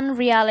either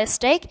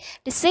unrealistic,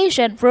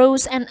 decision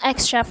rules and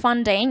extra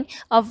funding,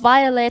 or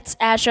violates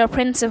Agile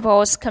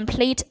principles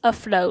complete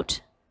offload.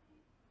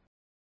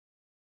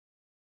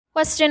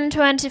 Question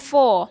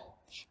 24.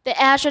 The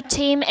Agile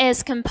team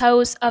is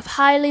composed of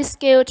highly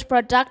skilled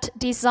product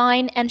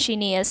design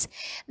engineers.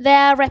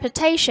 Their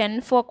reputation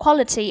for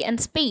quality and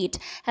speed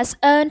has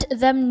earned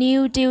them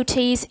new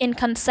duties in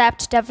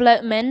concept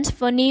development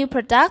for new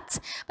products,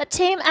 but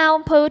team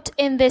output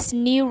in this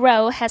new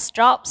role has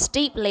dropped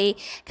steeply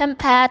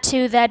compared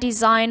to their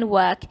design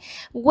work.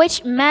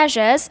 Which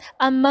measures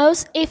are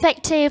most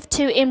effective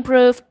to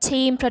improve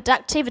team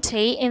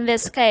productivity in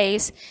this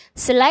case?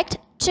 Select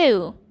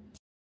 2.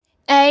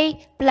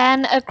 A.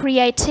 Plan a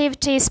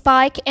creativity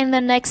spike in the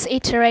next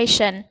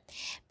iteration.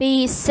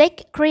 B.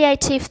 Seek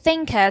creative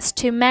thinkers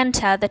to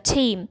mentor the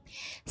team.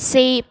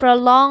 C.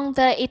 Prolong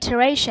the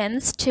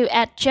iterations to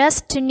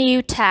adjust to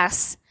new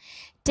tasks.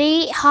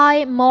 D.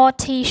 Hire more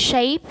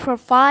T-shaped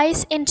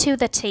profiles into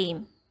the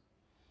team.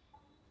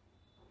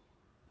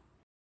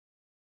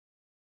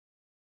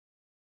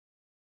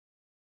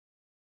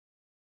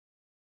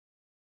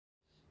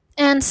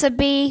 Answer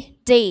B.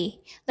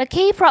 D. The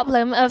key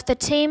problem of the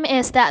team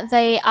is that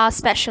they are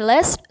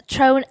specialists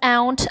thrown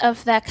out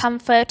of their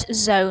comfort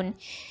zone.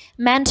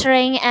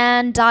 Mentoring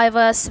and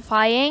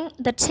diversifying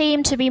the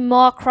team to be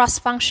more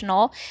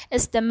cross-functional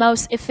is the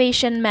most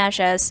efficient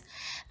measures.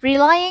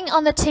 Relying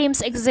on the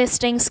team's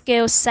existing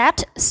skill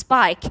set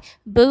spike,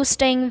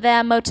 boosting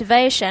their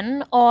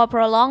motivation, or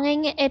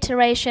prolonging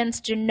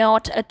iterations do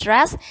not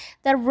address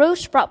the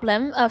root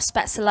problem of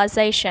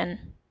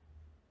specialization.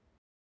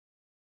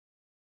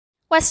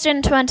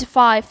 Question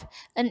 25.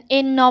 An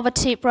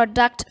innovative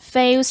product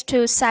fails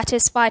to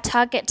satisfy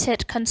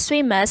targeted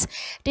consumers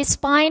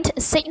despite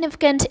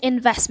significant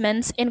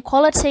investments in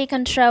quality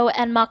control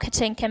and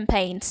marketing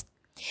campaigns.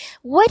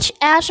 Which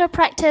Agile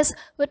practice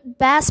would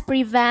best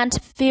prevent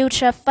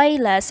future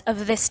failures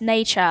of this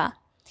nature?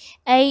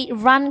 A.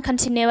 Run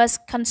continuous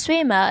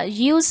consumer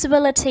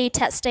usability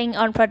testing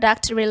on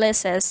product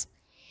releases.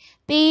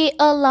 B.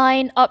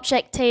 Align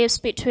objectives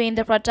between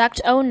the product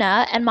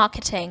owner and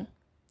marketing.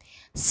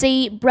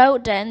 C.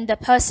 Broaden the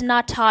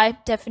persona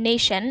type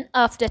definition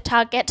of the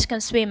target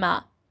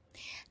consumer.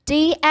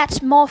 D.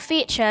 Add more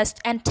features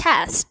and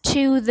tests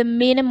to the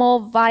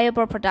minimal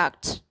viable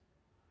product.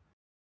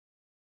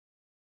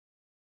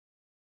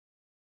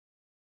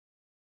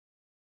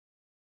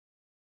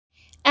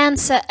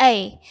 Answer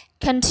A.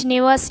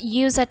 Continuous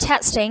user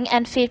testing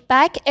and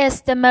feedback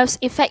is the most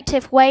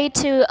effective way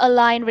to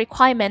align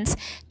requirements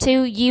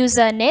to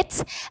user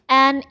needs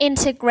and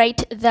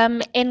integrate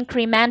them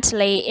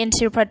incrementally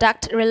into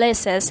product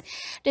releases.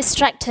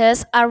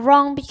 Distractors are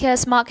wrong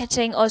because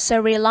marketing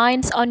also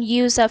relies on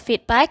user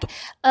feedback.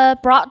 A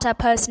broader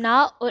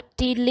persona would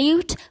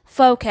dilute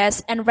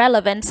focus and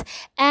relevance,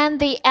 and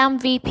the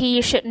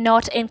MVP should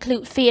not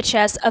include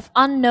features of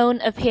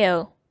unknown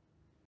appeal.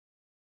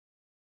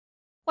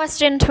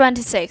 Question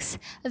 26.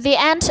 At the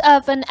end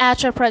of an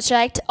Agile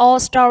project, all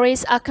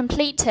stories are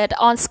completed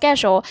on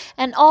schedule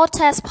and all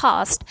tests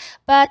passed,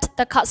 but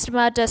the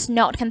customer does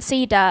not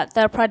consider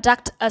the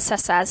product a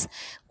success.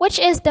 Which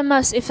is the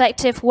most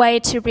effective way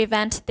to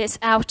prevent this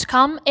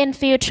outcome in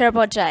future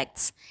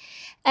projects?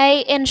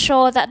 A.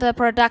 Ensure that the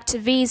product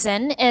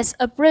vision is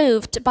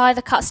approved by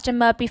the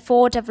customer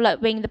before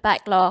developing the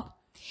backlog.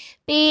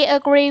 B.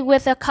 Agree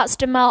with the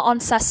customer on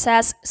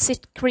success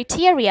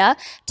criteria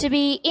to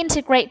be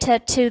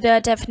integrated to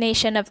the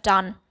definition of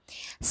done.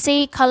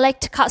 C.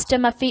 Collect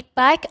customer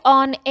feedback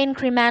on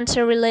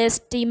incremental release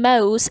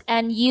demos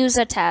and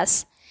user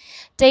tests.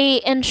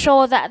 D.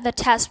 Ensure that the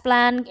test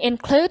plan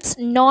includes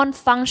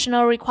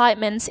non-functional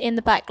requirements in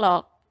the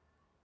backlog.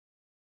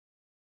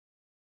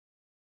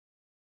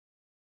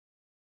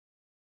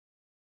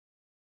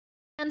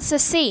 Answer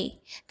C.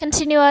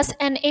 Continuous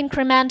and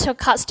incremental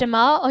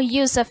customer or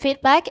user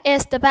feedback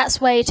is the best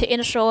way to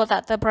ensure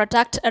that the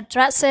product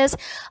addresses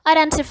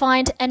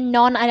identified and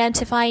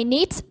non-identified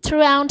needs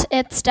throughout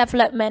its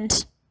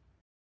development.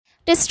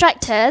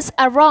 Distractors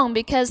are wrong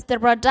because the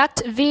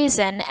product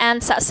vision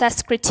and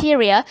success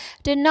criteria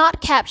do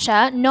not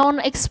capture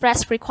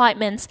non-expressed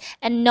requirements,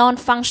 and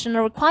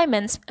non-functional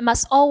requirements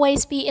must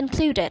always be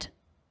included.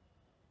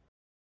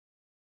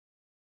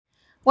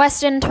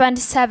 Question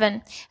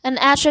 27. An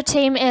Agile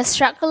team is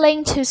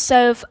struggling to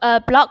solve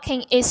a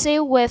blocking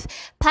issue with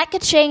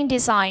packaging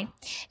design.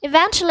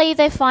 Eventually,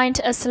 they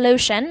find a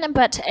solution,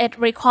 but it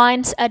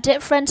requires a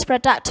different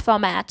product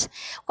format.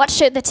 What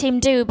should the team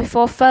do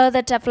before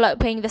further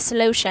developing the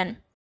solution?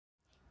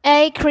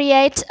 A.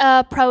 Create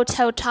a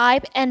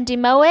prototype and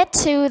demo it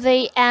to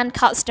the end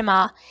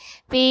customer.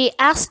 B.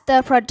 Ask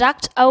the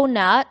product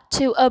owner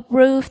to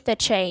approve the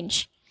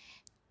change.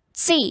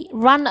 C.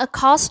 Run a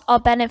cost or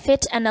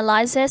benefit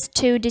analysis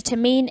to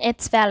determine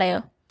its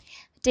value.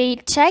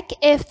 D. Check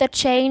if the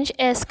change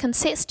is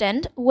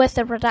consistent with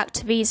the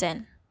product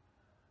vision.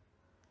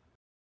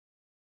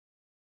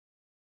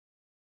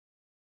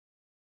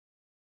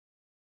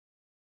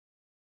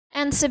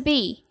 Answer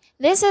B.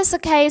 This is a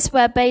case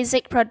where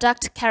basic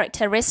product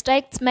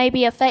characteristics may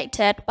be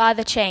affected by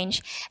the change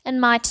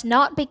and might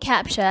not be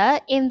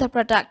captured in the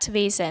product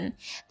vision.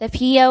 The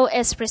PO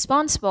is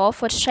responsible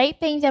for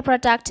shaping the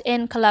product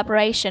in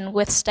collaboration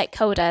with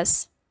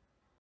stakeholders.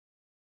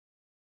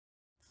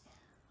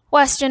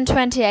 Question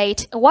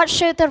 28. What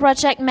should the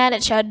project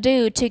manager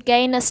do to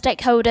gain a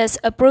stakeholder's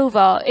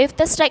approval if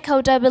the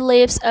stakeholder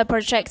believes a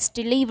project's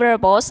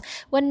deliverables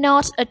were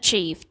not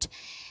achieved?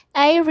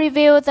 A.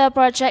 Review the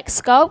project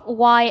scope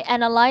while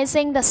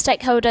analyzing the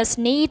stakeholders'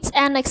 needs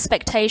and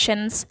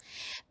expectations.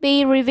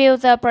 B. Review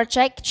the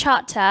project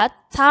charter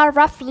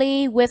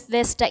thoroughly with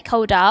the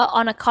stakeholder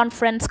on a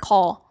conference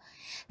call.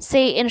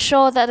 C.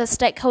 Ensure that the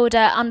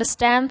stakeholder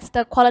understands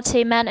the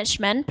quality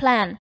management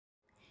plan.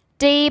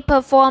 D.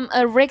 Perform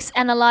a risk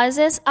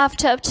analysis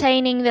after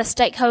obtaining the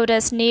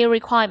stakeholders' new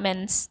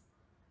requirements.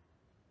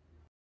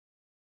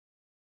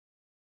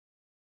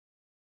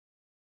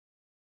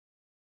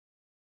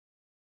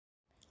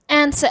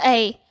 Answer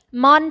A.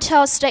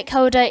 Monitor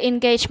stakeholder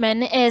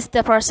engagement is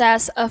the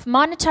process of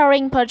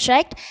monitoring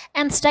project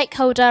and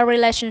stakeholder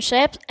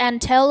relationships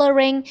and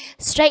tailoring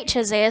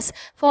strategies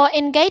for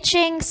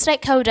engaging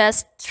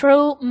stakeholders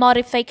through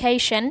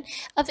modification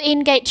of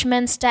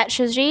engagement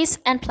strategies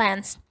and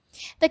plans.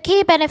 The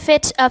key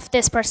benefit of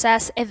this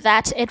process is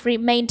that it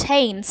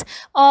maintains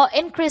or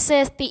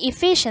increases the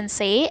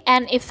efficiency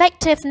and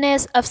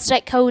effectiveness of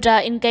stakeholder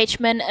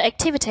engagement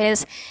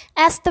activities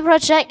as the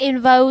project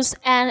evolves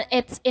and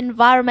its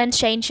environment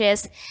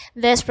changes.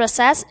 This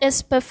process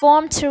is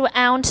performed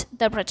throughout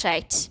the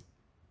project.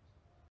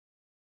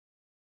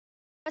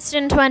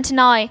 Question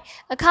 29.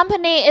 A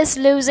company is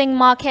losing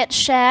market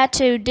share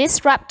to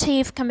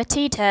disruptive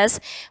competitors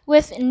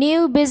with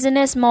new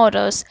business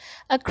models.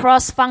 A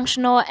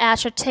cross-functional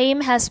Agile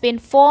team has been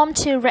formed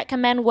to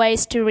recommend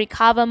ways to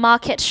recover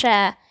market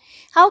share.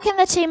 How can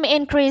the team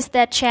increase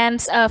their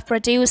chance of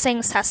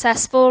producing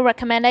successful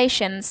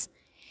recommendations?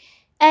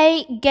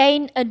 A.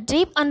 Gain a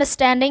deep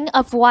understanding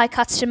of why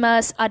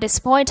customers are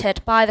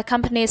disappointed by the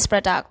company's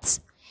products.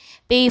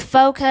 B.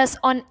 Focus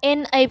on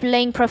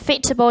enabling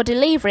profitable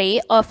delivery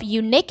of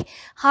unique,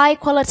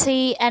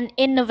 high-quality, and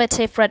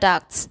innovative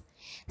products.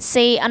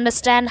 C.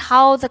 Understand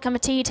how the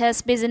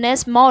competitors'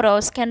 business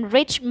models can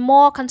reach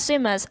more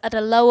consumers at a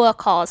lower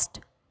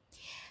cost.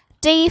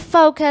 D.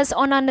 Focus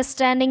on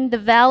understanding the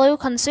value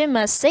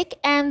consumers seek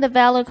and the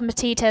value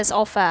competitors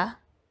offer.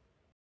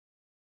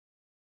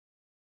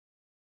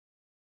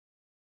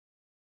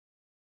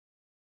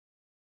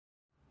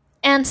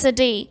 Answer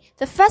D.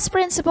 The first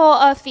principle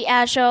of the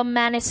Agile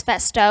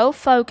Manifesto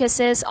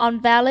focuses on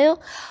value.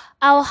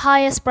 Our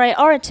highest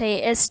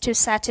priority is to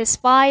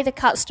satisfy the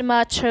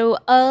customer through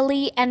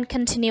early and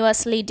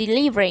continuously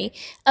delivery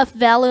of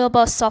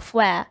valuable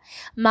software.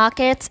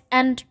 Markets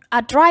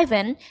are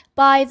driven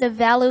by the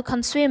value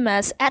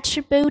consumers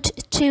attribute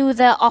to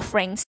their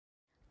offerings.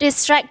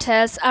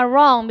 Distractors are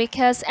wrong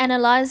because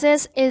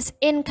analysis is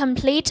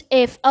incomplete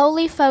if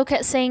only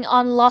focusing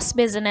on lost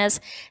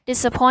business,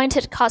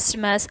 disappointed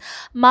customers,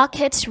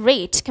 market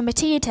reach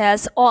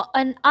competitors, or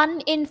an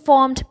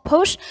uninformed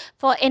push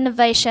for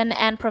innovation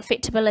and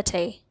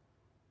profitability.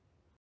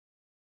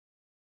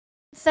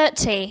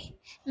 30.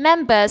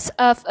 Members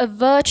of a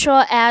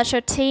virtual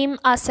Agile team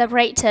are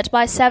separated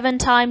by 7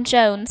 time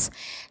zones.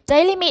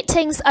 Daily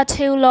meetings are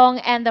too long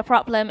and the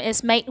problem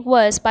is made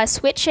worse by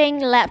switching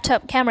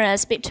laptop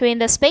cameras between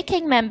the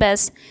speaking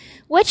members.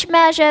 Which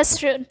measures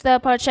should the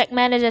project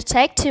manager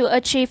take to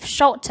achieve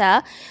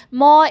shorter,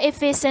 more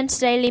efficient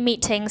daily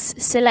meetings?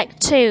 Select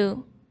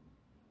 2.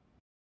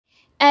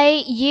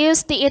 A.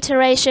 Use the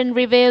iteration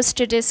reviews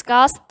to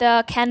discuss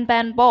the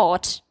Kanban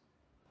board.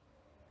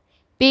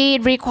 B.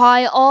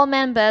 Require all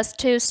members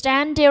to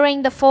stand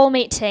during the full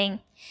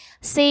meeting.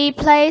 C.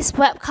 Place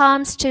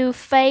webcams to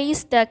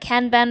face the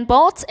Kanban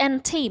boards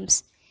and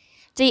teams.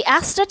 D.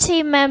 Ask the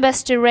team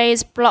members to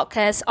raise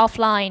blockers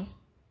offline.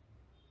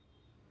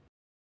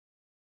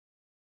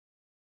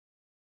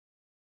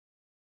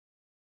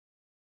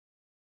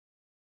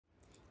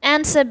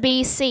 Answer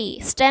B, C.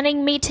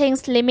 Standing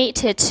meetings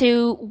limited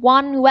to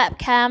 1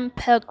 webcam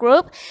per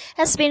group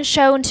has been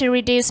shown to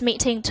reduce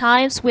meeting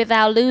times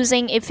without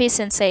losing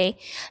efficiency.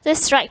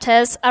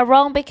 Distractors are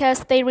wrong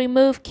because they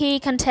remove key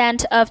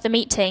content of the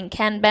meeting,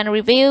 Kanban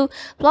review,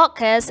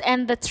 blockers,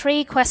 and the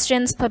 3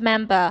 questions per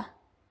member.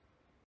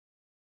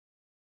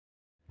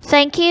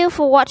 Thank you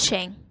for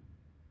watching.